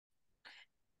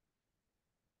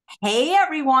Hey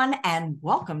everyone, and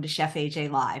welcome to Chef AJ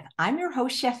Live. I'm your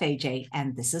host, Chef AJ,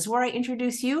 and this is where I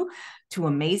introduce you to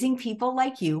amazing people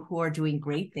like you who are doing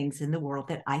great things in the world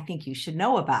that I think you should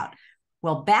know about.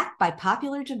 Well, backed by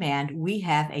popular demand, we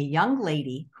have a young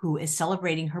lady who is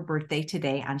celebrating her birthday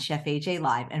today on Chef AJ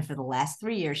Live. And for the last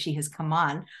 3 years, she has come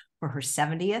on for her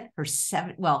 70th,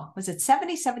 was it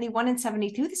 70, 71, and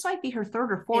 72? This might be her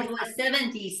third or fourth. It was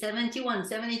 70, 71,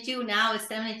 72. Now it's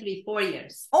 73, 4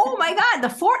 years. Oh my God,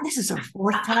 this is her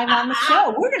fourth time on the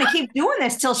show. We're going to keep doing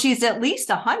this till she's at least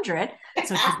 100.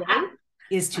 So today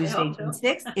is Tuesday, June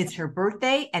 6th. It's her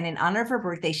birthday. And in honor of her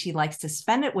birthday, she likes to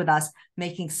spend it with us,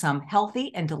 making some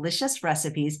healthy and delicious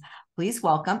recipes. Please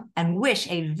welcome and wish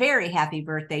a very happy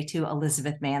birthday to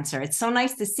Elizabeth Mansur. It's so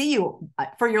nice to see you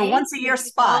for your once a year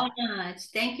spot. So much.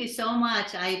 Thank you so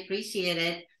much. I appreciate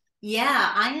it.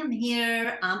 Yeah, I am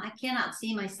here. I cannot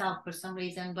see myself for some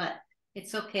reason, but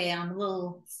it's okay. I'm a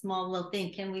little small little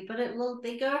thing. Can we put it a little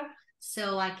bigger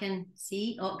so I can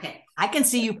see? Okay. I can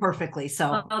see you perfectly.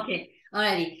 So okay.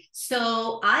 Alrighty.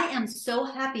 So I am so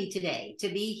happy today to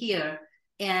be here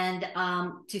and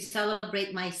to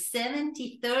celebrate my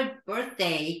 73rd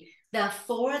birthday, the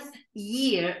 4th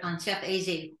year on Chef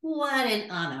AJ. What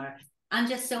an honor. I'm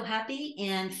just so happy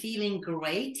and feeling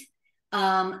great.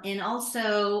 And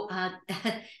also,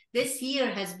 this year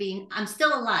has been, I'm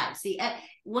still alive. See,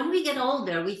 when we get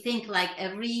older, we think like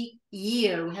every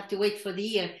year we have to wait for the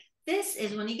year. This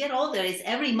is when you get older, it's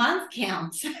every month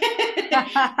counts.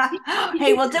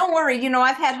 Hey, well, don't worry.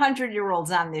 I've had 100-year-olds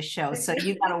on this show, so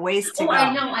you got a ways to go.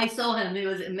 I know. I saw him. It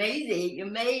was amazing,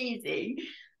 amazing.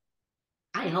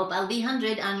 I hope I'll be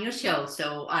 100 on your show,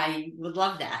 so I would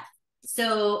love that.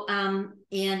 So,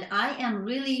 and I am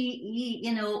really,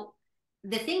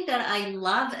 the thing that I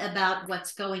love about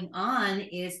what's going on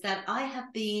is that I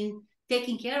have been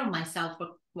taking care of myself for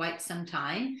quite some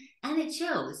time, and it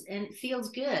shows and it feels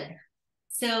good.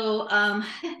 So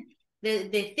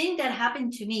the thing that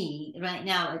happened to me right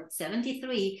now at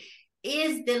 73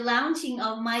 is the launching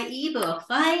of my ebook,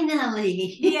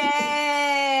 finally.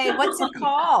 Yay! What's it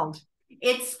called?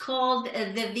 It's called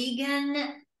the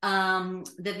vegan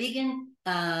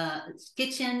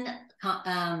kitchen.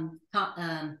 Come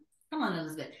on,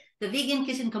 Elizabeth. The Vegan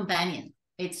Kitchen Companion.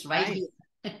 It's right here.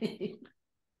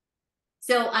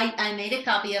 So I made a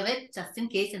copy of it just in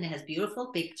case, and it has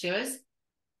beautiful pictures,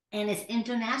 and it's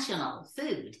international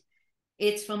food.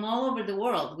 It's from all over the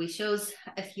world. We chose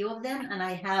a few of them, and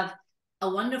I have a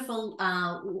wonderful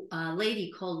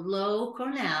lady called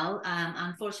Cornell.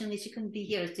 Unfortunately, she couldn't be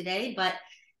here today, but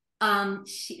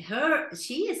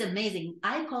she is amazing.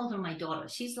 I called her my daughter.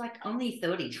 She's like only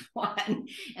 31,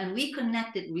 and we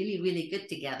connected really, really good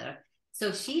together.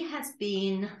 So she has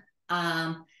been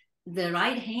the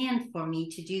right hand for me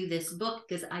to do this book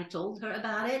because I told her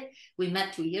about it. We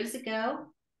met 2 years ago,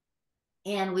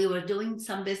 and we were doing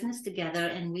some business together,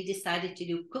 and we decided to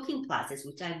do cooking classes,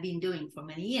 which I've been doing for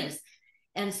many years.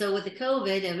 And so with the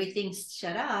COVID, everything's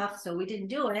shut off, so we didn't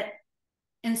do it.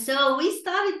 And so we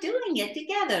started doing it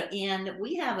together, and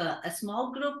we have a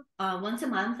small group. Once a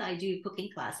month, I do cooking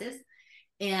classes.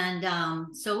 And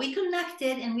so we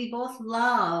connected, and we both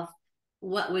love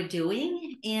what we're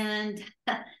doing. And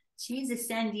she's in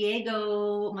San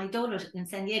Diego. My daughter's in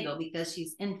San Diego because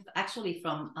she's actually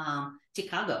from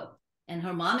Chicago, and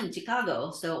her mom in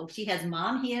Chicago. So she has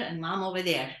mom here and mom over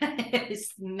there.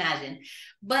 Just imagine.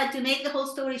 But to make the whole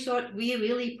story short, we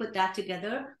really put that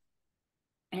together.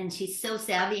 And she's so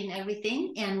savvy in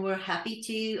everything. And we're happy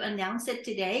to announce it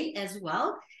today as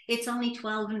well. It's only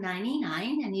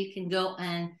 $12.99, and you can go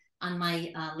on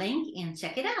my link and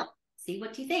check it out. See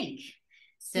what you think.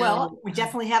 So, well, we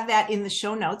definitely have that in the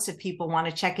show notes if people want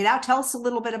to check it out. Tell us a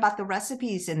little bit about the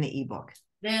recipes in the ebook.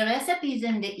 The recipes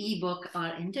in the ebook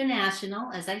are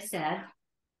international, as I said.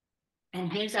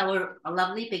 And here's our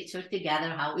lovely picture together,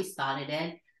 how we started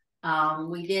it.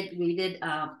 We did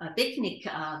a picnic,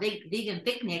 vegan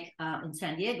picnic in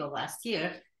San Diego last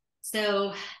year.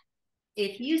 So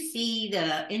if you see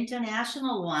the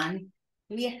international one,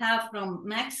 we have from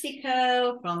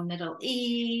Mexico, from Middle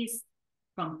East,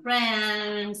 from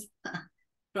France,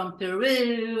 from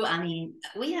Peru. I mean,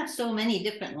 we have so many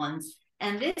different ones.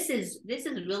 And this is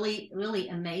really, really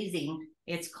amazing.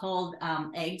 It's called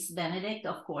Eggs Benedict.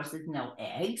 Of course, there's no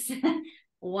eggs.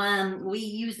 When we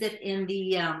used it in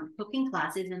the cooking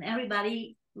classes, and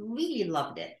everybody really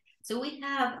loved it. So we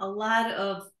have a lot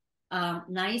of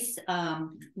nice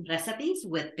recipes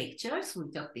with pictures. We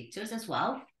took pictures as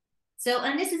well. So,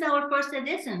 and this is our first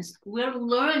edition. We're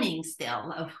learning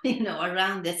still,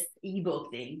 around this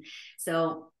ebook thing.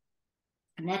 So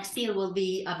next year will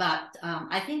be about,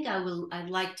 I'd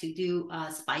like to do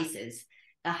spices.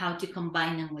 how to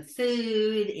combine them with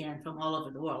food and from all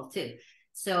over the world too.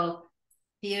 So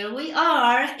here we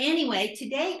are. Anyway,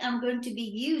 today I'm going to be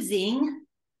using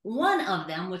one of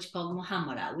them, which is called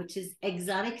muhammara, which is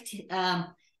exotic, dip,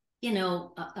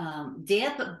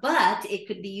 but it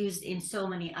could be used in so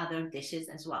many other dishes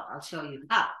as well. I'll show you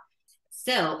how.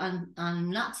 So I'm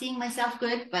not seeing myself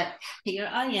good, but here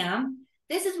I am.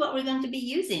 This is what we're going to be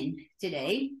using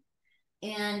today.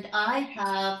 And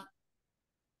I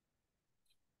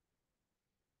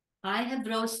have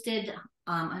roasted,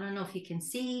 I don't know if you can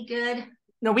see good.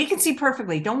 No, we can see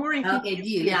perfectly. Don't worry. Okay, do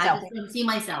you? Yeah, I just can see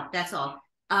myself. That's all.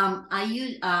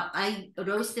 I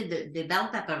roasted the bell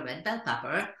pepper, red bell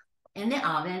pepper in the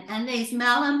oven, and they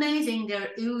smell amazing. They're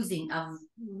oozing of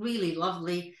really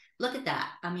lovely. Look at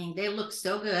that. I mean, they look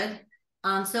so good.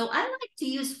 So I like to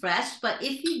use fresh, but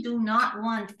if you do not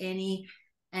want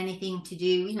anything to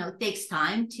do, it takes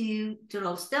time to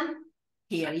roast them.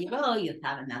 Here you go. You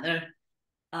have another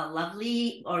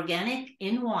lovely organic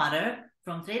in water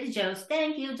from Trader Joe's.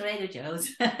 Thank you, Trader Joe's.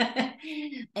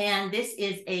 And this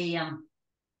is a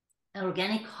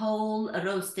organic whole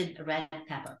roasted red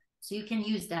pepper. So you can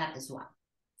use that as well.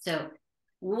 So,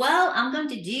 well, I'm going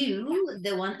to do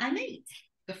the one I made,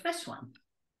 the fresh one.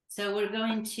 So we're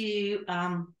going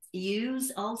to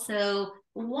use also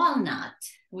walnut,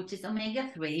 which is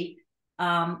omega-3.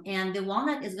 And the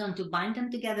walnut is going to bind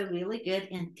them together really good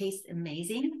and taste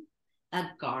amazing.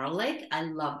 Garlic. I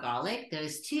love garlic.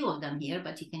 There's 2 of them here,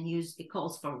 but you can use, it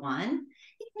calls for 1.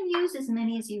 You can use as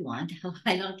many as you want.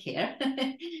 I don't care.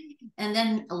 And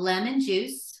then lemon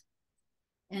juice.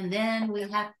 And then we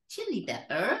have chili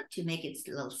pepper to make it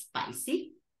a little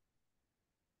spicy.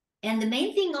 And the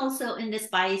main thing also in the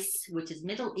spice, which is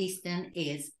Middle Eastern,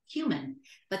 is cumin.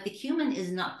 But the cumin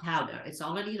is not powder. It's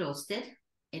already roasted.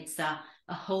 It's a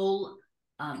whole,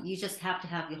 you just have to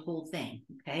have your whole thing,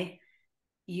 okay?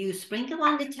 You sprinkle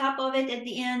on the top of it at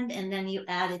the end, and then you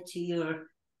add it to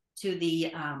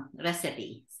the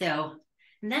recipe. So,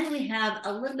 and then we have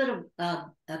a little bit of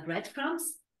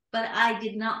breadcrumbs, but I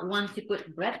did not want to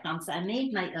put breadcrumbs. I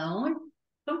made my own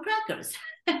from crackers,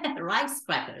 rice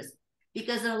crackers,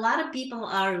 because a lot of people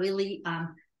are really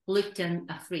gluten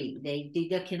free. They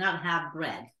cannot have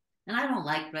bread, and I don't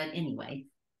like bread anyway.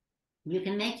 You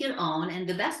can make your own, and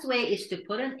the best way is to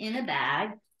put it in a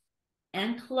bag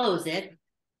and close it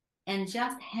and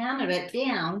just hammer it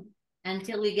down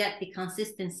until you get the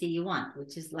consistency you want,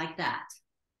 which is like that.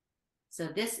 So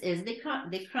this is the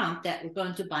crumb that we're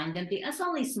going to bind them to. It's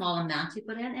only small amounts you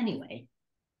put in anyway.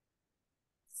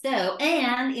 So,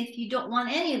 and if you don't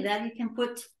want any of that, you can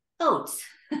put oats.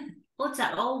 Oats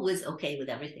are always okay with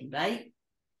everything, right?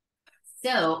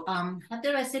 So, have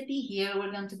the recipe here.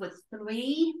 We're going to put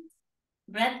 3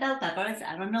 red bell peppers.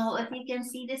 I don't know if you can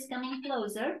see this coming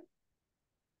closer.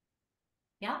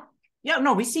 Yeah. Yeah,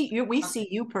 no, we see you. We see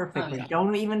you perfectly. Okay.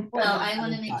 Don't even. Well, I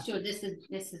want to make sure this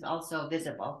is also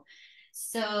visible.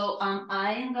 So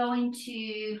I am going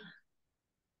to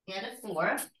get a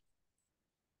fork,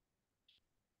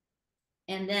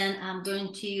 and then I'm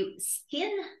going to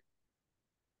skin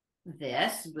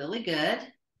this really good.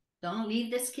 Don't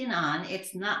leave the skin on.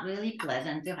 It's not really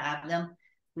pleasant to have them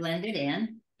blended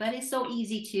in, but it's so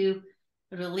easy to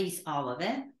release all of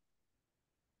it.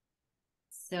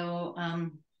 So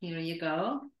here you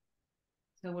go.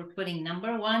 So we're putting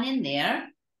number 1 in there,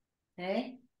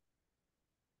 okay?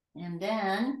 And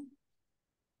then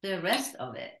the rest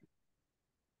of it.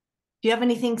 Do you have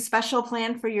anything special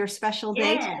planned for your special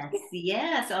day?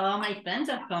 Yes. All my friends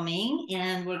are coming,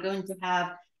 and we're going to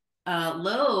have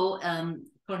Lo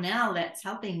Cornell that's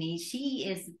helping me. She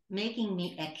is making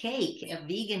me a cake, a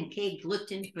vegan cake,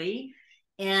 gluten-free,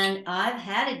 and I've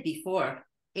had it before.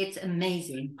 It's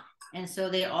amazing. And so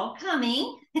they're all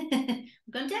coming. We're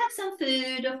going to have some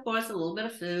food, of course, a little bit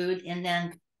of food, and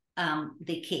then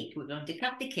the cake. We're going to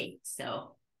cut the cake.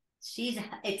 So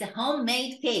it's a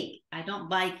homemade cake. I don't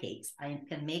buy cakes. I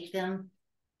can make them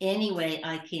any way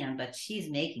I can, but she's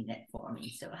making it for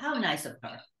me. So how nice of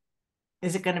her.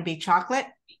 Is it going to be chocolate?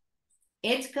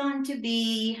 It's going to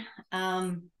be,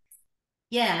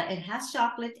 yeah, it has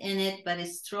chocolate in it, but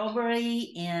it's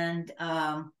strawberry and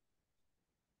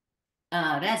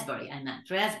raspberry. I meant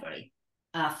raspberry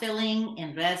filling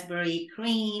and raspberry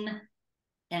cream,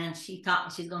 and she's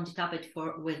going to top it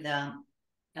with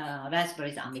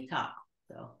raspberries on the top.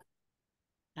 So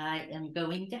I am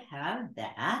going to have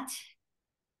that.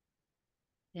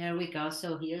 There we go.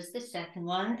 So here's the second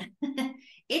one.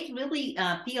 It really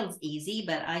feels easy,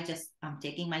 but I'm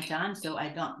taking my time so I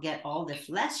don't get all the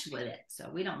flesh with it. So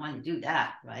we don't want to do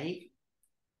that, right?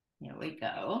 Here we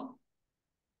go.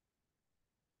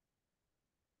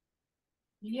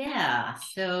 Yeah.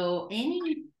 So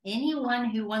anyone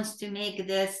who wants to make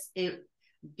this, it,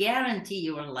 guarantee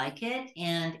you will like it.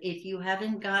 And if you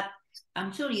haven't got,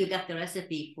 I'm sure you got the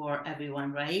recipe for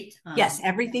everyone, right? Yes,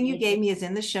 everything you gave me is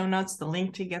in the show notes, the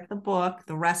link to get the book,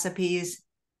 the recipes.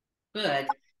 Good.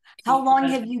 How long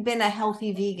Because have you been a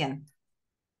healthy vegan?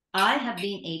 I have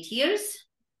been 8 years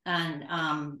and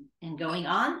going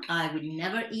on. I would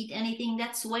never eat anything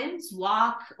that swims,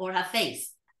 walk, or have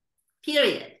face.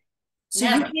 Period. So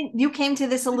Never. you came to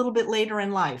this a little bit later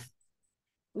in life.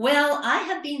 Well, I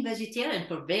have been vegetarian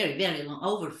for very, very long,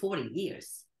 over 40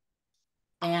 years.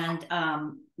 And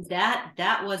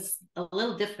that was a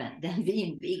little different than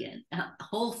being vegan.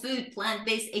 Whole food,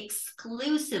 plant-based,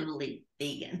 exclusively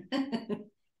vegan.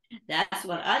 That's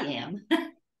what I am.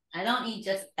 I don't eat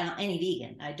just any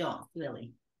vegan. I don't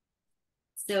really.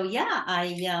 So yeah,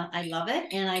 I love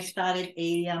it, and I started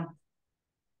a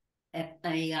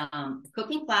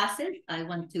cooking classes. I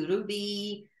went to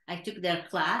Ruby. I took their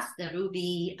class, the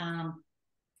Ruby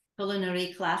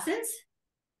culinary classes.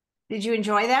 Did you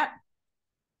enjoy that?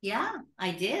 Yeah,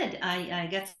 I did. I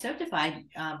got certified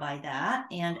by that,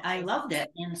 and I loved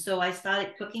it. And so I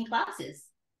started cooking classes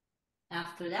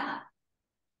after that.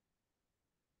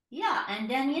 Yeah, and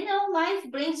then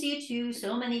life brings you to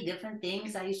so many different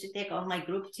things. I used to take all my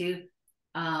group to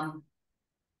um,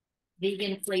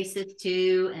 vegan places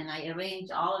too, and I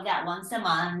arrange all of that once a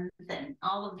month, and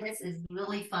all of this is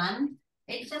really fun.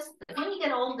 It's just when you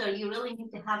get older, you really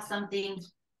need to have something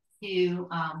to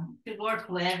work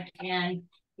with and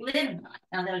live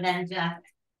other than just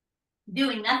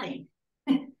doing nothing.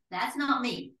 That's not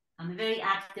me. I'm very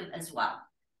active as well.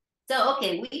 So,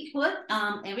 okay, we put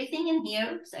everything in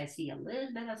here. So I see a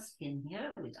little bit of skin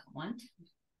here. We don't want.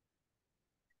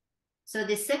 So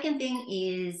the second thing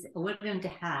is we're going to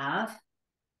have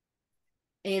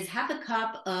is half a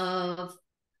cup of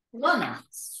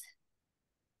walnuts.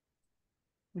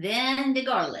 Then the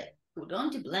garlic. We're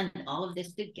going to blend all of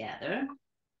this together.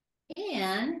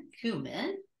 And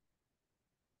cumin.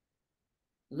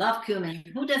 Love cumin.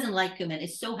 Who doesn't like cumin?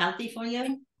 It's so healthy for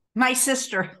you. My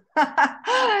sister.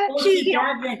 Oh, She's she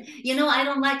doesn't. I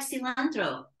don't like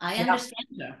cilantro. I Yep. understand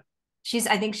her.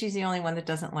 I think she's the only one that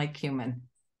doesn't like cumin.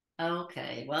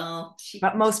 Okay, well,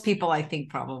 But most people, I think,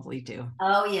 probably do.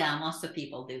 oh yeah, most of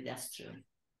people do. That's true.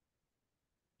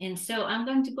 And so I'm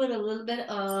going to put a little bit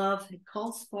of, it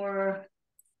calls for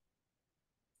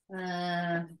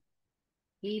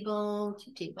table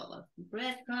to table of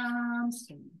breadcrumbs.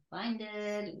 Can you find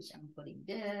it? Which I'm putting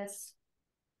this.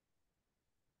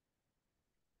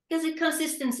 Because the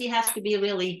consistency has to be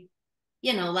really,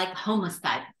 like hummus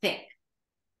type thick.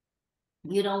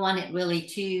 You don't want it really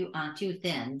too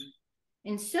thin.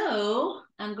 And so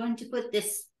I'm going to put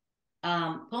this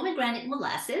pomegranate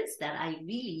molasses that I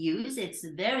really use. It's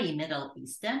very Middle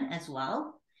Eastern as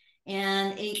well.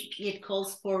 And it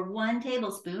calls for 1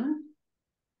 tablespoon.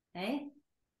 Okay.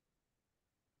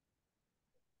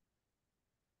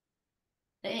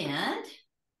 And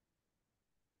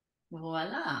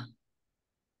voila.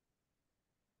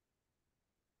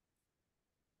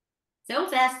 So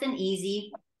fast and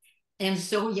easy and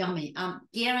so yummy.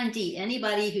 Guarantee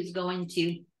anybody who's going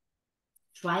to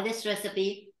try this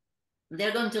recipe,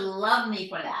 they're going to love me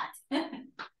for that.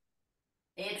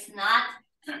 It's not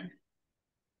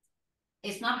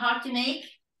hard to make,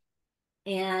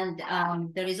 and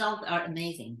the results are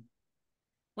amazing.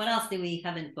 What else do we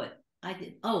haven't put? I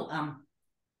did. Oh,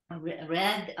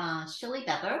 red chili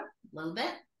pepper, a little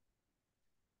bit.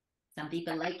 Some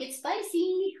people like it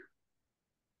spicy.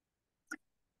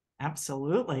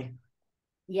 Absolutely.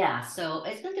 Yeah, so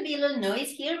it's going to be a little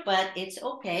noise here, but it's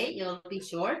okay. You'll be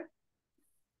sure.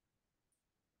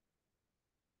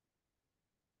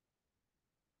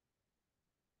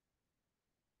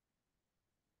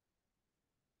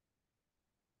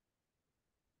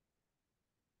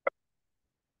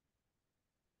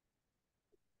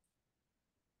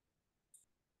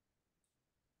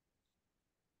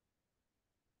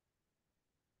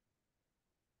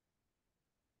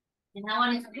 And I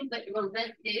want to scoop it a little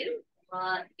bit too.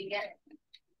 You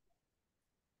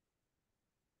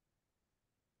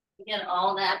get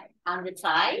all that on the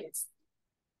sides.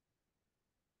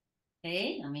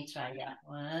 Okay, let me try that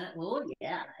one. Oh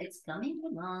yeah, it's coming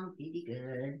along pretty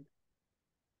good.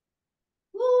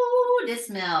 Ooh, this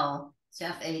smell,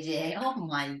 Chef AJ. Oh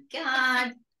my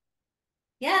God.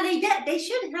 Yeah, they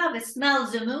should have a smell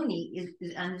Zamuni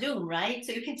on Zoom, right?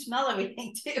 So you can smell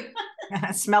everything too.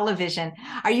 Smell-o-vision.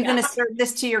 Are you going to serve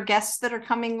this to your guests that are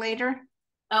coming later?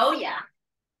 Oh yeah,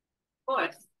 of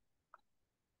course.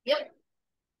 Yep.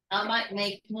 I might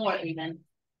make more even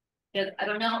because I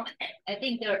don't know. I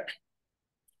think they're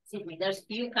Excuse me, there's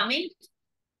few coming,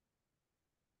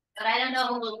 but I don't know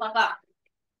who will pop up.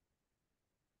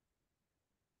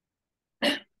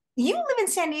 You live in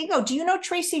San Diego. Do you know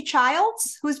Tracy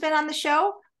Childs, who's been on the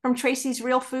show from Tracy's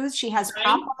Real Foods? She has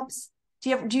pop-ups. Do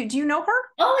you know her?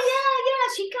 Oh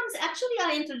yeah, she comes. Actually,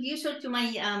 I introduced her to my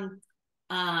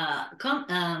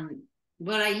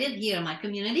where I live here, my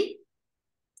community,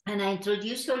 and I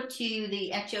introduced her to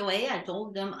the HOA. I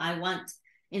told them I want,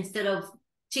 instead of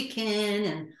chicken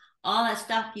and all that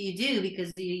stuff you do,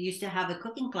 because you used to have the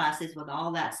cooking classes with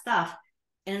all that stuff.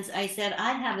 And I said,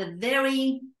 I have a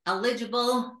very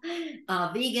eligible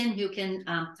vegan who can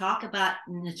talk about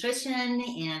nutrition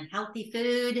and healthy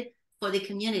food for the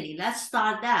community. Let's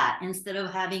start that instead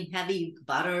of having heavy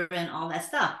butter and all that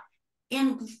stuff.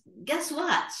 And guess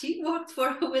what? She worked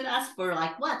with us for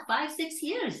like what, 5-6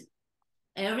 years,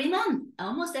 every month,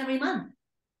 almost every month.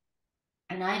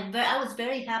 And I was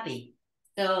very happy.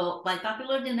 So by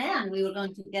popular demand, we were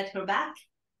going to get her back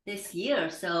this year.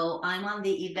 So I'm on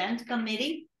the event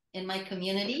committee in my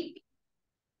community.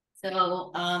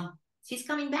 So she's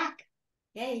coming back.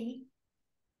 Yay.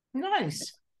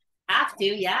 Nice. Have to,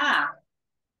 yeah.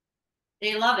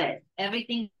 They love it.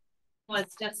 Everything was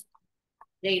just,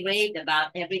 they raved about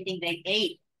everything they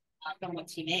ate from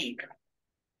what she made.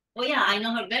 Oh yeah, I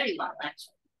know her very well,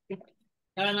 actually.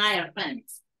 Her and I are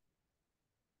friends.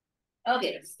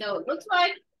 Okay, so it looks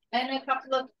like in a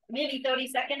couple of, maybe 30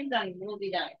 seconds, and we'll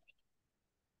be done.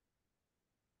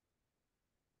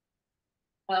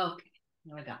 Okay,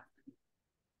 here we go.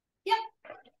 Yep.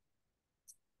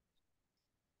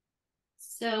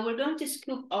 So we're going to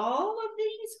scoop all of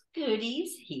these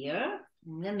goodies here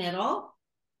in the middle,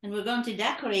 and we're going to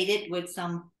decorate it with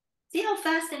some, see how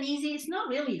fast and easy? It's not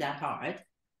really that hard.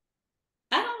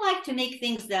 I don't like to make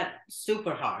things that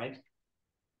super hard.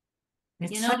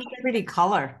 It's such a pretty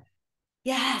color.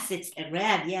 Yes, it's a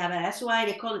red. Yeah, but that's why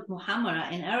they call it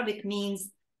muhammara. In Arabic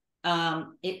means,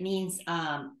 it means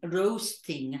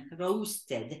roasted.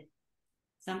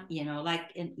 Some,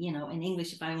 like in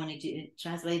English, if I wanted to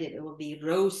translate it, it will be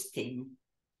roasting.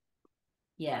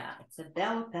 Yeah, it's a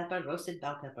bell pepper, roasted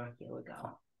bell pepper. Here we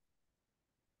go.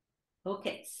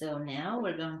 Okay, so now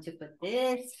we're going to put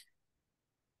this,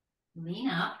 lean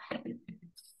up.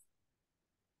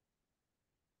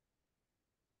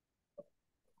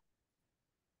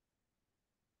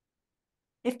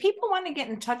 If people want to get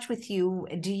in touch with you,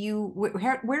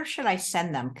 where should I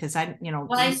send them? Because Well,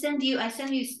 I send you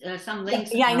some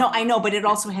links. Yeah, I know, but it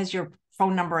also has your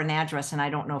phone number and address, and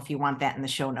I don't know if you want that in the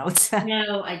show notes.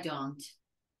 No, I don't.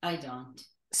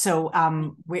 So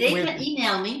they can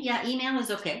email me. Yeah, email is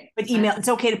okay. But email, it's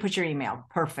okay to put your email.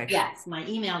 Perfect. Yes, my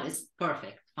email is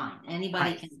perfect. Fine.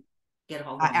 Anybody can get a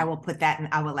hold of me. I will put that, and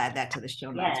I will add that to the show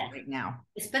notes right now.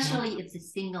 Especially if it's a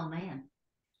single man.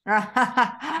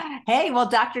 Hey, well,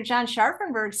 Dr. John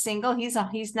Scharfenberg's single. He's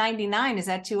 99. Is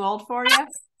that too old for you?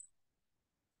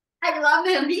 I love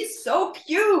him. He's so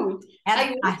cute.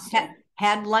 I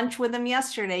had lunch with him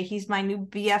yesterday. He's my new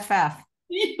BFF.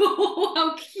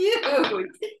 How cute.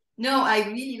 No, I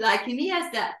really like him. He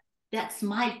has that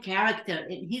smile character,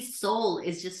 and his soul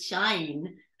is just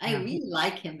shining. I really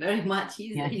like him very much.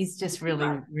 He's just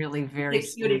really very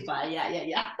cutie pie.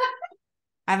 Yeah.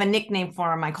 I have a nickname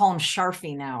for him. I call him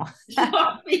Sharfie now.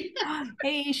 Sharfie.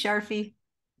 Hey, Sharfie.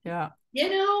 Yeah.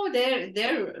 They're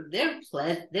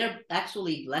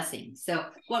actually blessings. So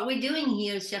what we're doing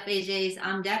here, Chef AJ, is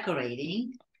I'm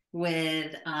decorating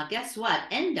with, guess what?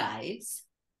 Endives.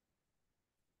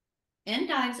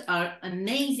 Endives are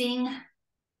amazing,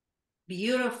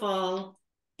 beautiful,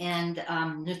 and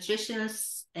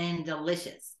nutritious and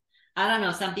delicious. I don't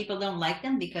know. Some people don't like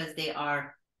them because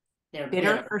they're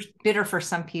bitter for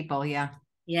some people. Yeah.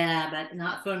 Yeah, but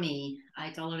not for me. I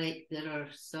tolerate bitter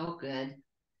so good.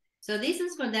 So this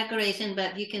is for decoration,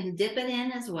 but you can dip it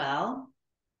in as well.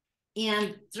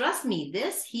 And trust me,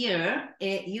 this here,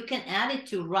 you can add it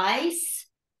to rice.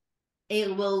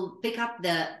 It will pick up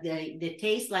the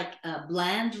taste like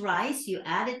bland rice. You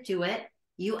add it to it.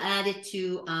 You add it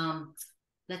to,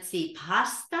 let's see,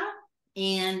 pasta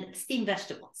and steamed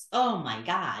vegetables. Oh my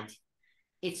God.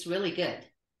 It's really good.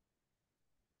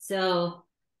 So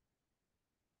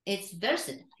it's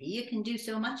versatile. You can do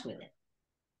so much with it.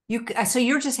 So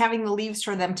you're just having the leaves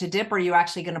for them to dip, or are you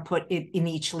actually going to put it in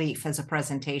each leaf as a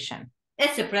presentation?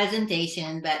 It's a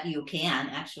presentation, but you can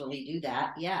actually do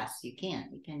that. Yes, you can.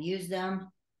 You can use them.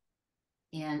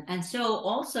 And so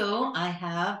also I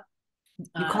have.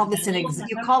 You call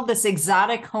this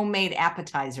exotic homemade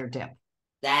appetizer dip.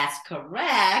 That's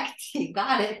correct. You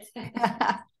got it.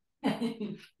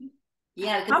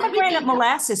 Yeah, because Pomegranate everything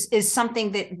molasses is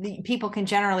something that the people can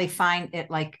generally find at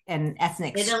like an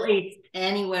ethnic Middle East,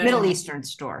 anywhere Middle in the Eastern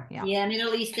store. Yeah. yeah,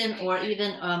 Middle Eastern or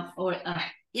even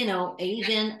you know,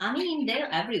 Asian. I mean, they're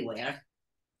everywhere.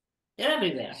 They're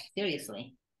everywhere,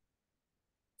 seriously.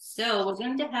 So we're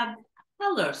going to have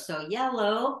colors. So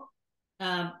yellow,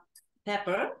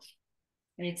 pepper,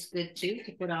 and it's good too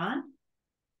to put on.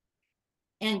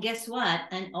 And guess what?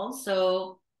 And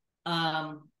also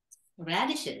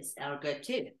radishes are good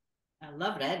too. I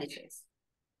love radishes.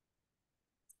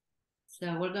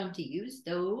 So we're going to use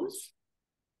those.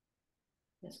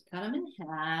 Just cut them in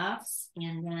halves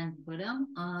and then put them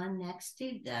on next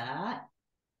to that.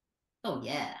 Oh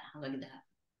yeah, look at that.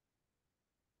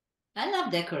 I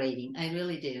love decorating. I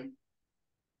really do.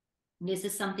 This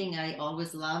is something I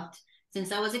always loved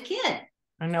since I was a kid.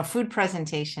 I know food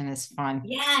presentation is fun.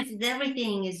 Yes, it's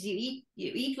everything is you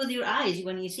eat with your eyes.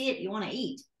 When you see it, you want to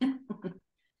eat.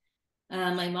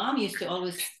 My mom used to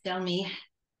always tell me,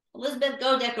 Elizabeth,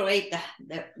 go decorate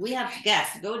we have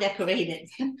guests, go decorate it.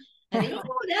 I think,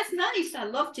 oh, that's nice. I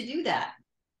love to do that.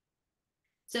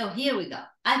 So here we go.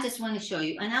 I just want to show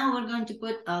you. And now we're going to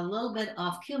put a little bit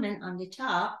of cumin on the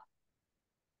top.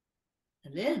 A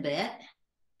little bit.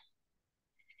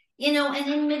 You know, and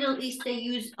in Middle East, they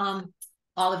use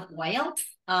olive oil.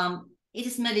 It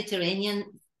is Mediterranean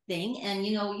thing. And,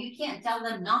 you know, you can't tell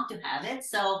them not to have it.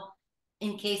 So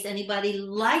in case anybody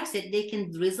likes it, they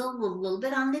can drizzle a little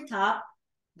bit on the top.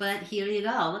 But here you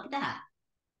go. Look at that.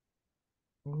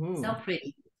 Ooh. So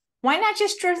pretty. Why not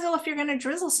just drizzle? If you're going to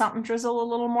drizzle something, drizzle a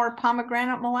little more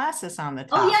pomegranate molasses on the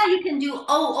top. Oh yeah, you can do.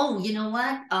 Oh, you know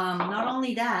what? Not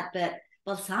only that, but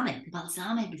balsamic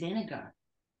vinegar.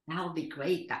 That would be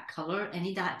great. That color,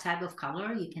 any that type of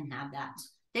color, you can have that.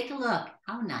 Take a look.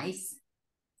 How nice.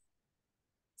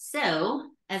 So,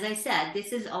 as I said,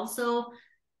 this is also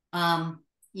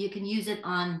you can use it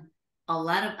on a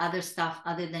lot of other stuff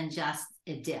other than just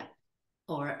a dip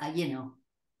or you know,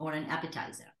 or an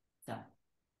appetizer. So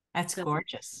that's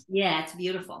gorgeous. Yeah, it's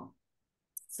beautiful.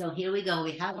 So here we go.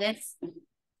 We have this.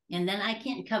 And then I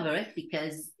can't cover it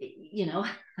because, you know,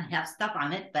 I have stuff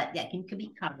on it, but that can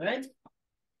be covered.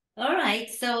 All right.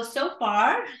 So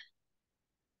far,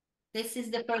 this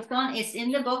is the first one. It's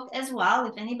in the book as well.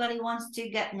 If anybody wants to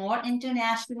get more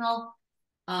international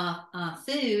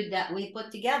food that we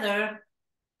put together,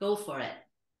 go for it.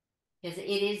 Because it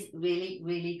is really,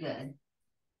 really good.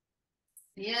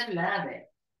 You love it.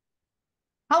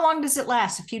 How long does it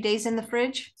last? A few days in the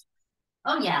fridge?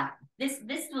 Oh yeah, this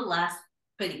will last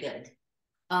pretty good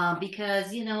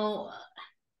because you know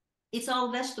it's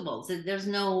all vegetables. There's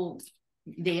no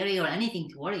dairy or anything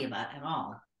to worry about at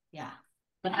all. Yeah,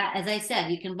 but as I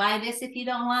said, you can buy this if you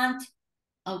don't want.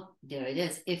 Oh, there it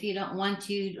is. If you don't want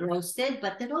to roast it,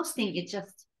 but the roasting it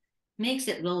just makes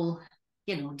it a little,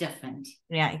 you know, different.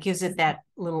 Yeah, it gives it that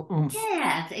little oomph.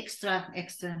 Yeah, it's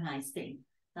extra nice thing.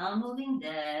 Now moving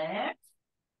there.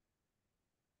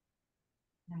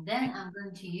 And then I'm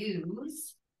going to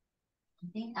use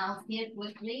something else here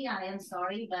quickly. I am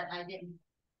sorry, but I didn't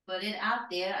put it out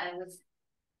there.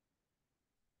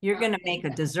 You're going to make a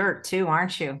dessert too,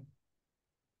 aren't you?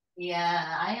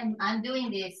 Yeah, I am. I'm doing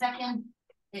the second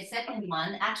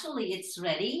one. Actually, it's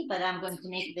ready, but I'm going to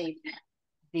make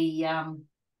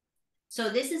so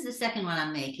this is the second one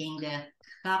I'm making, the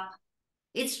cup.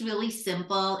 It's really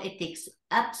simple. It takes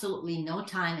absolutely no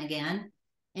time again.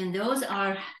 And those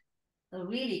are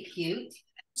really cute.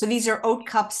 So these are oat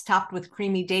cups topped with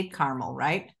creamy date caramel,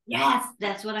 right? Yes,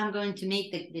 that's what I'm going to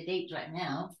make the date right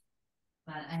now.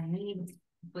 But I need to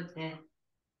put the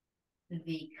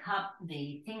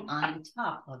thing on the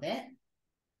top of it.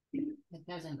 It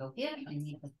doesn't go here. I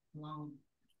need a long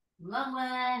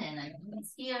one, and I think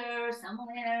it's here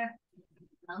somewhere.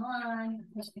 Come on.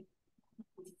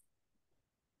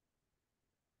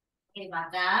 Okay,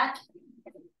 about that.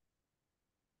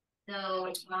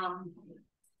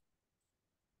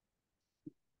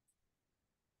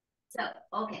 So,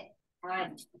 okay, all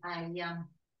right.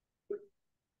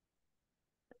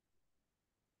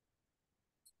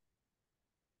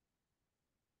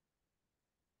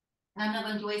 I'm not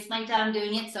going to waste my time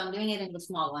doing it, so I'm doing it in the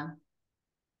small one.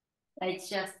 It's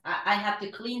just I have to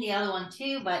clean the other one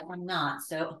too, but I'm not.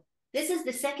 So this is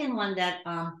the second one that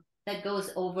that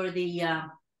goes over the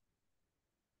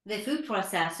food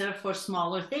processor for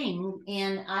smaller things,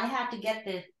 and I had to get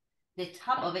the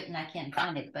top of it, and I can't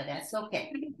find it, but that's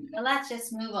okay. So let's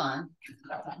just move on.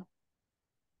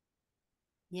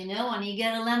 You know, when you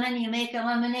get a lemon, you make a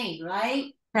lemonade,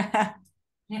 right?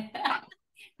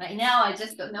 Right now, I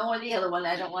just don't know where the other one.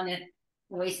 I don't want to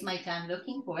waste my time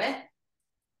looking for it.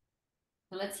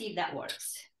 So let's see if that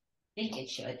works. I think it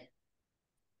should.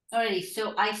 Alrighty,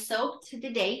 so I soaked the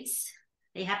dates.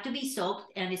 They have to be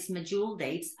soaked, and it's medjool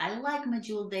dates. I like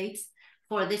medjool dates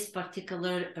for this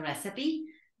particular recipe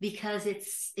because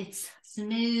it's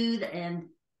smooth and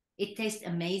it tastes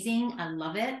amazing. I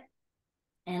love it,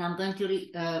 and I'm going to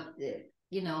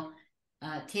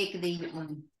take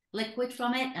the liquid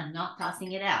from it. I'm not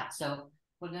tossing it out, so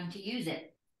we're going to use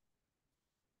it.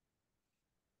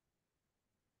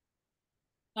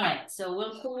 All right, so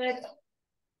we'll pour it.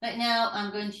 Right now,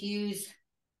 I'm going to use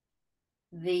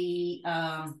the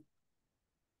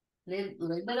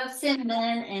little bit of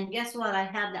cinnamon, and guess what? I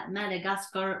have that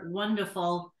Madagascar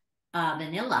wonderful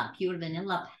vanilla, pure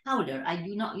vanilla powder. I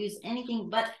do not use anything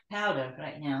but powder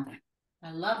right now.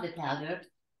 I love the powder.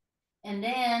 And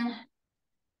then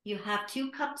you have 2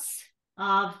 cups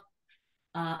of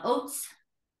oats,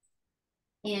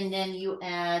 and then you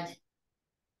add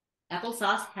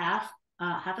applesauce, half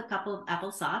a cup of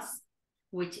applesauce,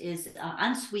 which is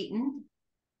unsweetened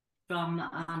from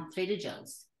Trader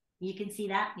Joe's. You can see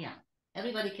that? Yeah.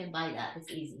 Everybody can buy that. It's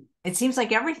easy. It seems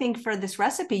like everything for this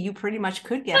recipe, you pretty much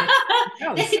could get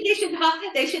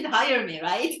it. they should hire me,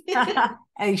 right?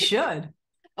 They should.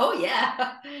 Oh,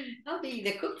 yeah. I'll be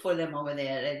the cook for them over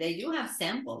there. They do have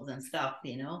samples and stuff,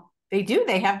 you know. They do.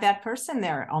 They have that person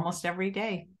there almost every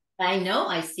day. I know.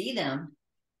 I see them.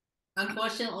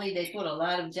 Unfortunately, they put a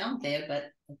lot of junk there,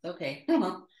 but it's okay.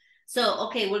 So,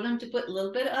 okay, we're going to put a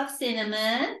little bit of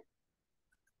cinnamon.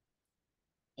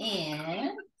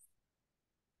 And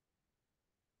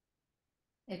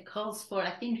it calls for,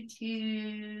 I think,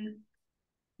 2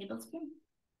 tablespoons.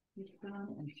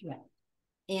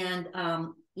 And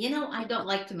I don't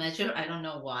like to measure. I don't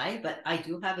know why, but I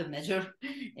do have a measure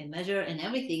and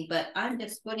everything. But I'm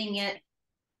just putting it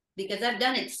because I've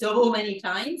done it so many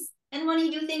times. And when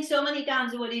you do things so many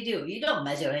times, what do? You don't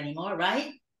measure anymore,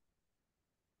 right?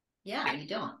 Yeah, you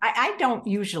don't. I don't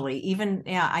usually even.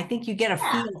 Yeah, I think you get a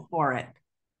feel for it.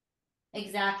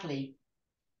 Exactly.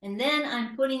 And then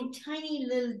I'm putting tiny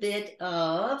little bit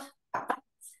of,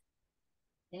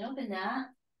 open that,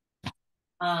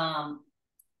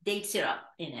 date syrup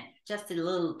in it, just a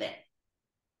little bit.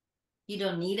 You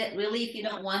don't need it really if you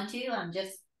don't want to. I'm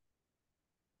just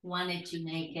wanted to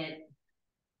make it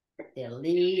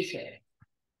delicious.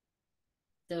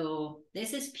 So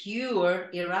this is pure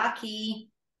Iraqi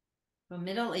from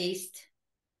Middle East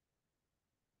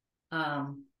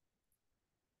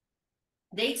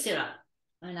date syrup.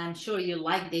 And I'm sure you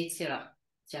like date syrup,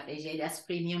 Chef AJ. That's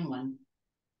premium one.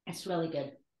 It's really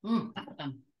good.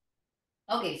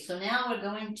 Okay, so now we're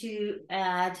going to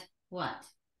add what?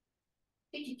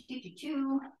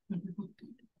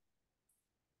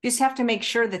 Just have to make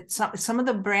sure that some of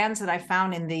the brands that I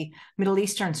found in the Middle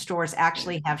Eastern stores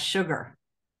actually have sugar.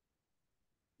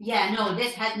 Yeah, no,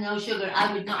 this has no sugar.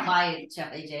 I would not buy it,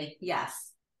 Chef AJ.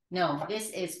 Yes. No,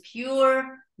 this is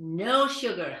pure, no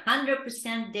sugar,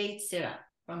 100% date syrup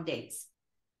from dates.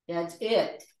 That's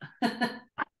it.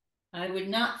 I would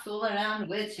not fool around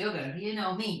with sugar. You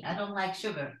know me, I don't like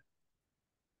sugar.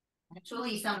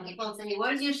 Actually, some people say,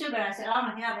 where's your sugar? I said, I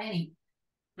don't have any.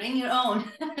 Bring your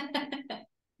own.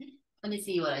 Let me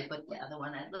see what I put the other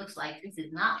one. It looks like this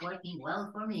is not working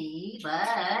well for me,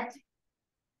 but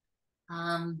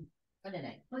where did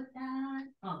I put that?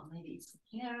 Oh, maybe it's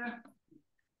here.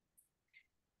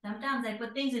 Sometimes I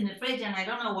put things in the fridge and I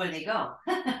don't know where they go.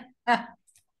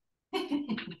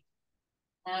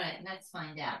 All right, let's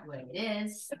find out where it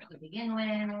is to begin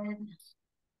with.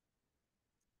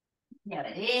 There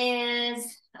it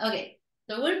is. Okay,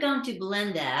 so we're going to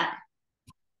blend that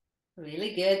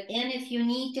really good. And if you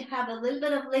need to have a little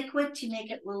bit of liquid to make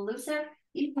it a little looser,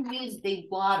 you can use the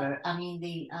water. I mean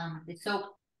the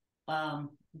soap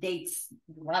dates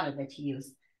water that you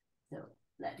use. So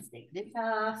let's take this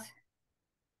off.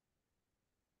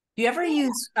 Do you ever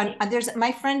use? There's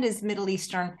my friend is Middle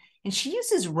Eastern, and she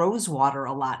uses rose water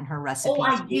a lot in her recipes. Oh,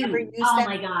 I do. Do you ever use that? that?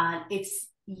 My God, it's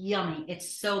yummy.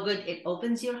 It's so good. It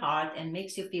opens your heart and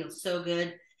makes you feel so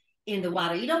good in the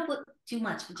water. You don't put too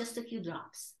much, just a few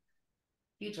drops.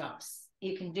 Few drops.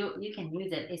 You can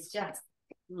use it. It's just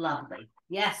lovely.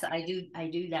 Yes, I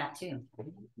do that too.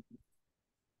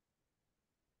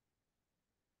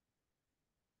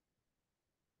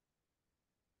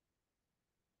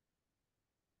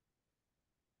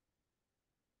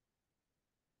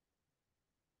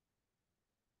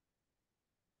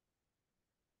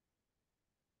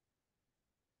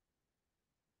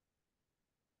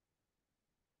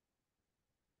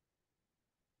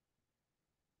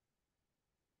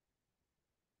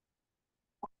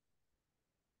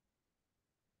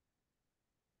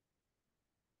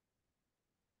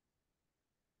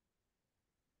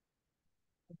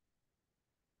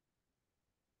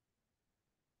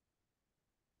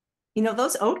 You know,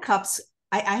 those oat cups,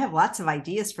 I have lots of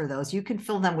ideas for those. You can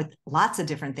fill them with lots of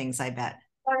different things, I bet.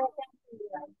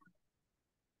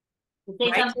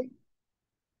 Say Right? something.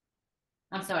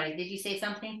 I'm sorry. Did you say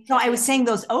something? No, I was saying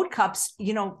those oat cups,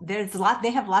 you know, there's a lot,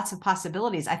 they have lots of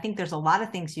possibilities. I think there's a lot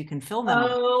of things you can fill them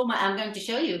with. Oh my, I'm going to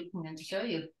show you. I'm going to show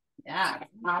you. Yeah,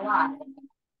 a lot.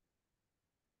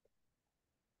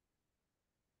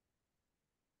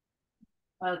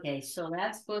 Okay, so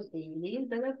let's put a little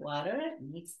bit of water. It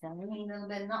needs a little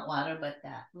bit, not water, but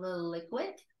that little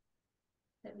liquid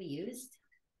that we used.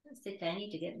 Just a tiny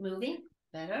to get moving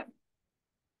better.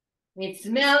 It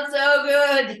smells so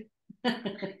good.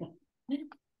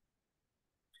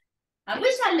 I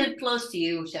wish I lived close to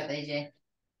you, Chef AJ.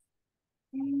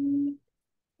 You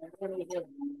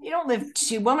don't live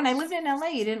too well. When I lived in LA,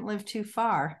 you didn't live too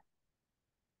far.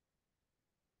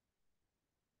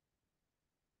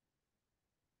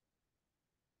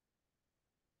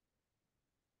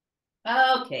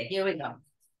 Okay, here we go.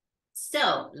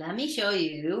 So let me show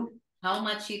you how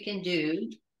much you can do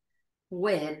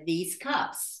with these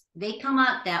cups. They come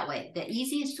out that way. The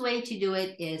easiest way to do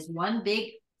it is one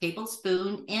big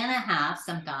tablespoon and a half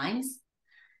sometimes.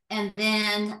 And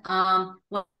then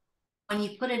when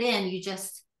you put it in, you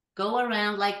just go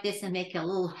around like this and make a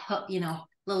little,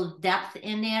 little depth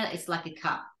in there. It's like a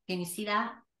cup. Can you see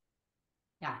that?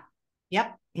 Yeah.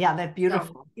 Yep. Yeah, that's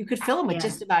beautiful. So, You could fill them with yeah.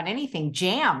 just about anything,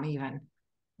 jam even.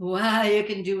 Well, you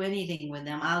can do anything with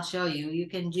them. I'll show you. You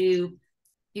can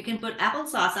put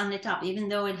applesauce on the top, even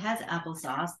though it has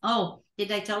applesauce. Oh,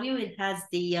 did I tell you it has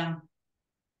the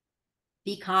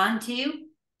pecan too?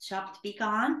 Chopped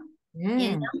pecan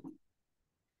in them.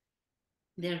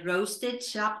 They're roasted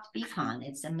chopped pecan.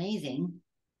 It's amazing.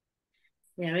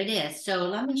 There it is. So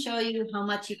let me show you how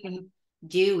much you can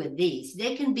do with these.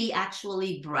 They can be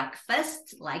actually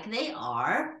breakfast like they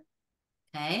are,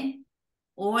 okay?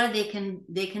 Or they can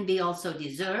be also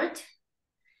dessert.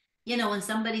 You know, when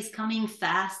somebody's coming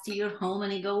fast to your home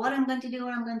and you go, what I'm going to do,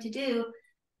 what I'm going to do.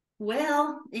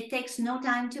 Well, it takes no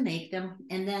time to make them.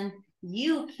 And then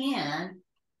you can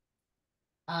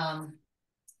fill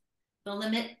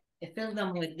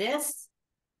them with this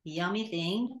yummy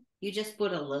thing. You just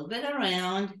put a little bit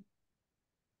around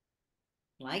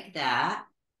like that.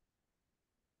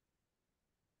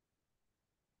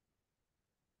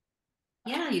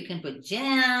 Yeah, you can put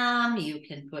jam, you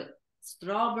can put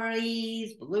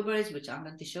strawberries, blueberries, which I'm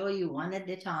going to show you one at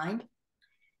a time.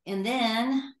 And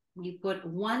then you put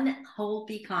one whole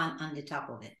pecan on the top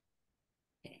of it.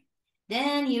 Okay.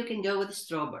 Then you can go with the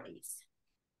strawberries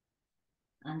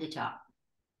on the top.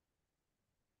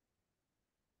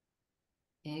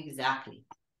 Exactly.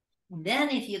 And then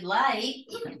if you'd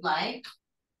like,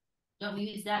 don't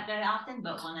use that very often,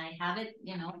 but when I have it,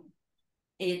 you know,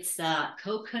 it's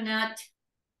coconut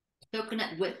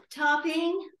whip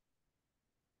topping.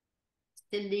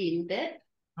 Just a little bit.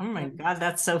 Oh my God,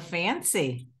 that's so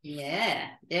fancy. Yeah,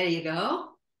 there you go.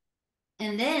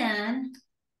 And then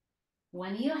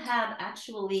when you have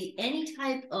actually any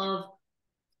type of,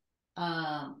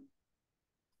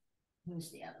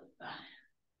 who's the other one?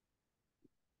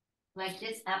 Like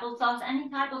this applesauce, any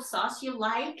type of sauce you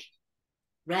like,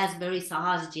 raspberry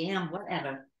sauce, jam,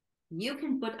 whatever, you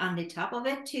can put on the top of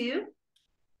it too.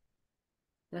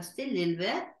 Just a little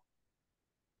bit.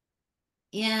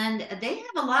 And they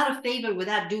have a lot of flavor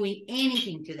without doing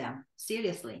anything to them.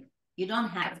 Seriously, you don't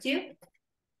have to.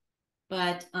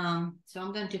 But so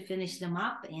I'm going to finish them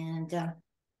up and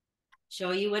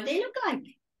show you what they look like.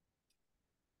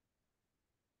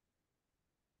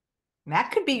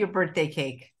 That could be your birthday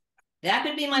cake. That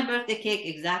could be my birthday cake,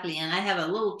 exactly. And I have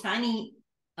a little tiny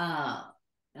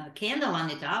candle on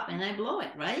the top and I blow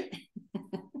it, right?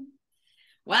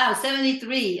 Wow,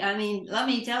 73. I mean, let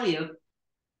me tell you,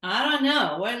 I don't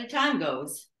know where the time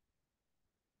goes.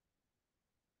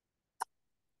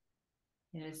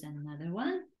 Here's another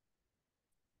one.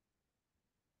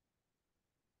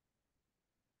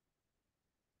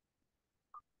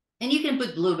 And you can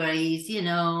put blueberries, you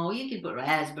know, you can put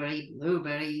raspberry,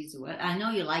 blueberries. What I know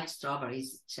you like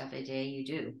strawberries, Chef AJ, you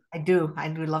do. I do. I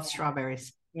do love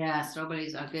strawberries. Yeah,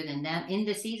 strawberries are good. And then in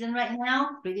the season right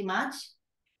now, pretty much.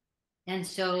 And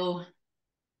so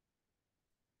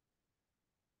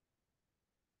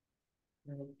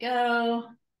there we go.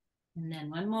 And then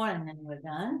one more, and then we're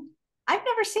done. I've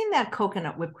never seen that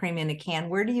coconut whipped cream in a can.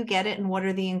 Where do you get it and what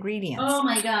are the ingredients? Oh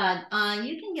my God.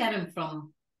 You can get them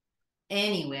from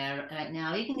anywhere right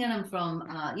now. You can get them from,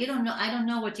 you don't know, I don't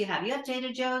know what you have. You have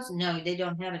Trader Joe's? No, they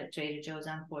don't have it at Trader Joe's,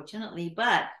 unfortunately,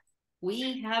 but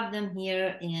we have them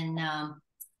here in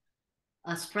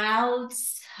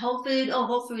Sprouts, Whole Food. Oh,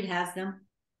 Whole Food has them.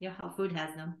 Yeah, Whole Food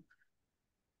has them.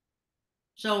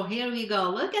 So here we go.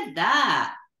 Look at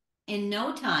that. In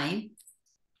no time,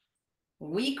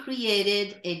 we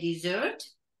created a dessert.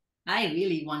 I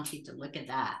really want you to look at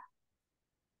that.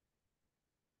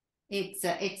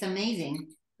 It's amazing.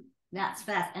 That's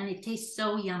fast, and it tastes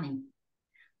so yummy.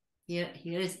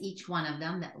 Here's each one of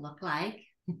them that look like.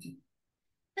 Look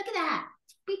at that.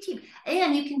 It's pretty.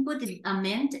 And you can put a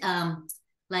mint,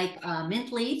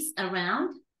 mint leaves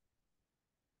around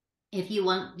if you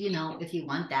want, if you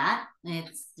want that.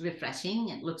 It's refreshing.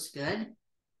 It looks good.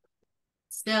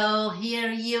 So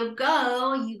here you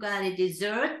go. You got a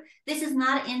dessert. This is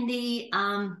not in the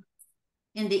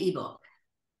ebook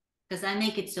because I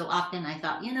make it so often. I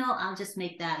thought, I'll just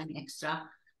make that an extra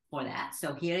for that.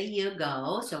 So here you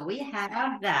go. So we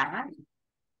have that.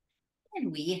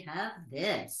 And we have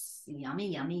this.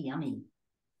 Yummy, yummy, yummy.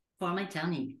 For my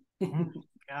tummy.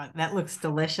 God, that looks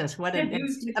delicious.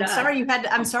 I'm sorry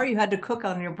you had to cook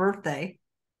on your birthday.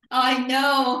 I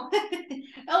know.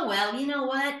 Oh well, you know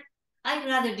what? I'd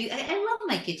rather do. I love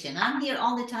my kitchen. I'm here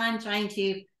all the time trying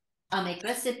to make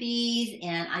recipes,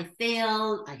 and I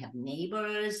fail. I have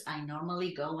neighbors. I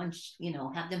normally go and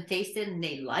have them taste it, and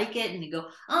they like it, and they go,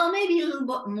 "Oh, maybe a little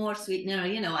bit more sweetener."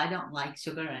 I don't like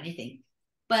sugar or anything,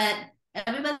 but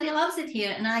everybody loves it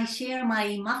here, and I share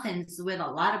my muffins with a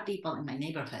lot of people in my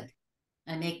neighborhood.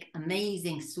 I make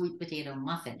amazing sweet potato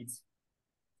muffins.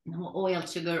 No oil,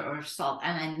 sugar, or salt.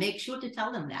 And I make sure to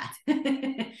tell them that.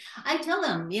 I tell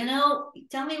them,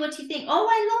 tell me what you think. Oh,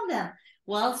 I love them.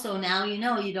 Well, so now you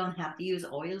don't have to use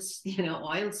oil,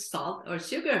 salt, or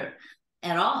sugar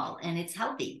at all. And it's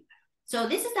healthy. So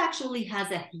this is actually has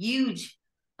a huge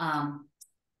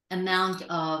amount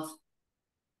of,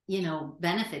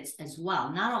 benefits as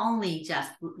well. Not only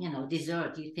just,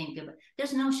 dessert, you think of,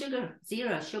 there's no sugar,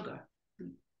 zero sugar.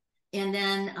 And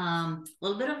then a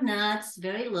little bit of nuts,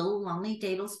 very little, only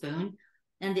tablespoon.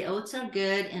 And the oats are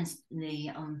good. And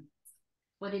the,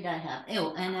 what did I have?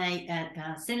 Oh, and I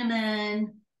add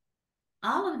cinnamon.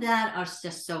 All of that are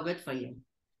just so good for you.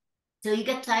 So you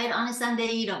get tired on a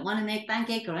Sunday, you don't want to make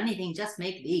pancake or anything, just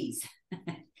make these.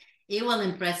 It will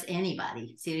impress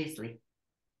anybody, seriously.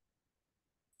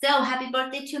 So happy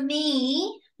birthday to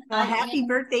me. Well, happy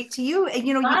birthday to you.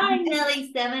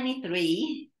 Finally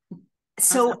 73.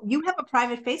 So you have a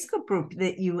private Facebook group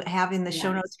that you have in the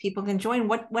show notes. People can join.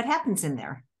 What happens in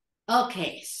there?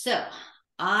 Okay, so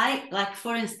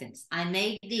for instance, I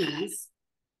made these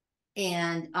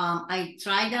and I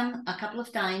tried them a couple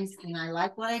of times and I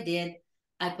like what I did.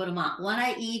 I put them on. When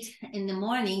I eat in the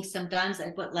morning, sometimes I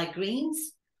put like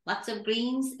greens, lots of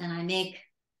greens, and I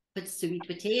put sweet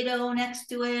potato next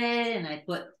to it, and I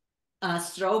put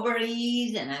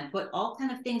strawberries, and I put all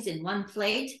kind of things in one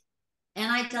plate. And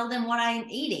I tell them what I'm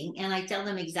eating, and I tell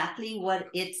them exactly what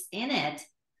it's in it.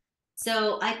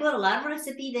 So I put a lot of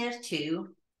recipe there too,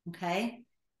 okay?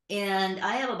 And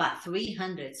I have about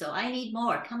 300, so I need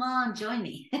more. Come on, join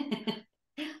me.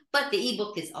 But the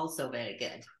ebook is also very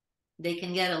good. They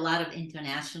can get a lot of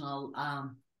international,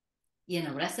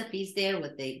 recipes there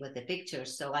with the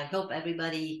pictures. So I hope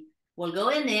everybody will go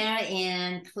in there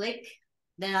and click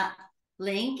that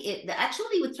link.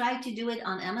 Actually, we tried to do it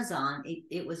on Amazon.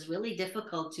 It was really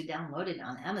difficult to download it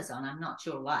on Amazon. I'm not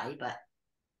sure why, but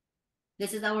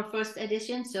this is our first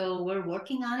edition, so we're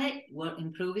working on it. We're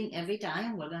improving every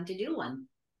time. We're going to do one.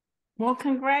 Well,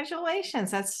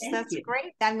 congratulations. That's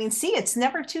great. I mean, see, it's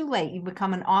never too late. You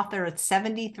become an author at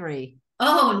 73.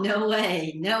 Oh, no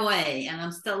way. No way. And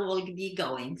I'm still will be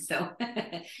going. So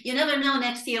you never know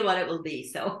next year what it will be.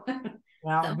 So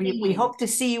well, we hope to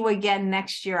see you again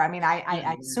next year. I mean,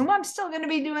 I assume I'm still going to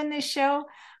be doing this show,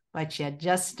 but you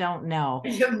just don't know.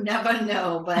 You never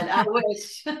know, but I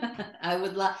wish. I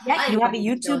would love. Yeah, you have a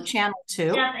YouTube channel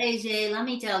too. Chef AJ, let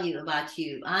me tell you about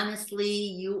you. Honestly,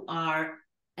 you are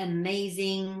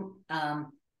amazing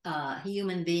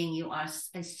human being. You are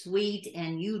sweet,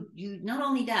 and you not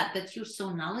only that, but you're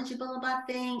so knowledgeable about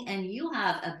things, and you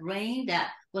have a brain that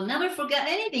will never forget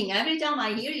anything. Every time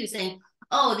I hear you saying,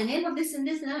 oh, the name of this and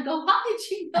this, and I go, how did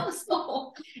she know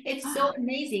so? It's so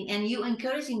amazing. And you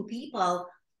encouraging people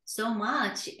so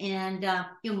much, and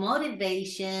your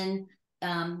motivation,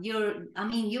 you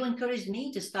encouraged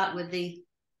me to start with the,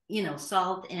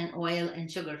 salt and oil and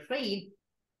sugar free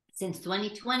since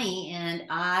 2020, and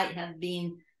I have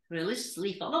been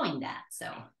religiously following that. So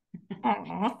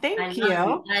thank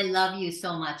you. I love you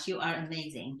so much. You are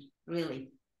amazing,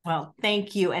 really. Well,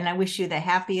 thank you. And I wish you the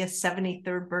happiest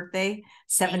 73rd birthday,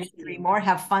 73 more.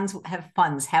 Have fun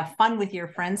with your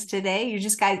friends today. You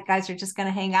just guys are just going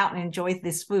to hang out and enjoy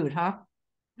this food, huh?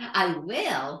 I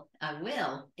will.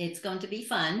 It's going to be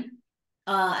fun.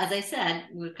 As I said,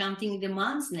 we're counting the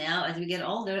months now as we get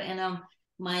older. And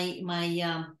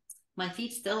my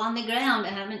feet still on the ground. I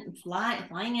haven't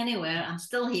flying anywhere. I'm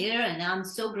still here, and I'm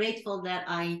so grateful that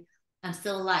I'm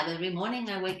still alive. Every morning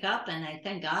I wake up and I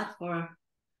thank God for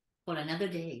another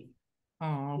day.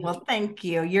 Oh, well, thank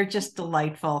you. You're just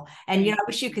delightful. And I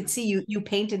wish you could see you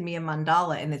painted me a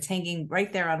mandala, and it's hanging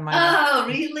right there on my wall. Oh,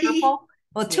 really? Purple.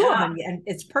 Well, two of Yeah. them, and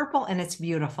it's purple and it's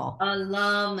beautiful. I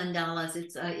love mandalas.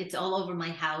 It's all over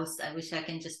my house. I wish I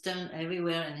can just turn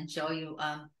everywhere and show you.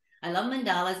 I love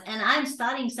mandalas, and I'm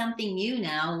starting something new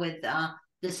now with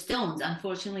the stones.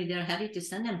 Unfortunately, they're heavy to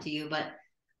send them to you, but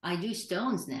I do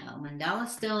stones now, mandala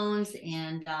stones,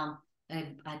 and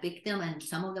I pick them, and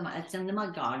some of them I send them in my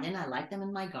garden. I like them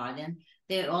in my garden.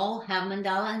 They all have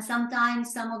mandala, and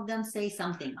sometimes some of them say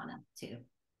something on them too.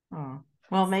 Oh,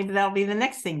 well, maybe that'll be the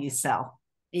next thing you sell.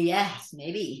 Yes,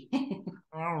 maybe.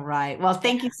 All right. Well,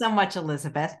 thank you so much,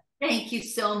 Elizabeth. Thank you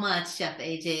so much, Chef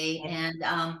AJ.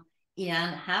 And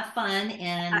yeah, have fun.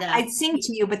 And I'd sing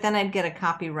to you, but then I'd get a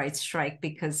copyright strike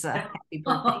because happy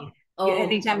birthday.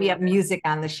 Anytime you have music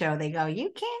on the show, they go,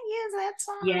 you can't use that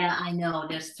song. Yeah, I know.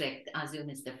 They're strict. Zoom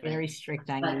is different. Very strict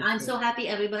on but you. I'm so happy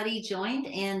everybody joined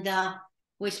and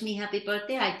wish me happy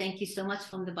birthday. I thank you so much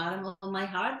from the bottom of my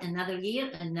heart. Another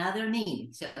year, another me.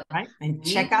 So right. And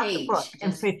check out the book.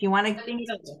 And if you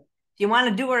want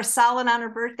to do her a solid on her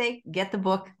birthday, get the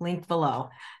book linked below.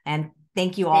 And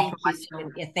thank you all for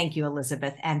watching. So thank you,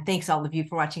 Elizabeth. And thanks all of you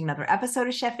for watching another episode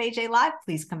of Chef AJ Live.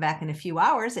 Please come back in a few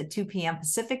hours at 2 p.m.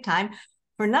 Pacific time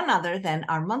for none other than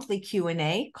our monthly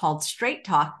Q&A called Straight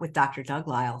Talk with Dr. Doug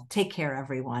Lisle. Take care,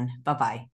 everyone. Bye-bye.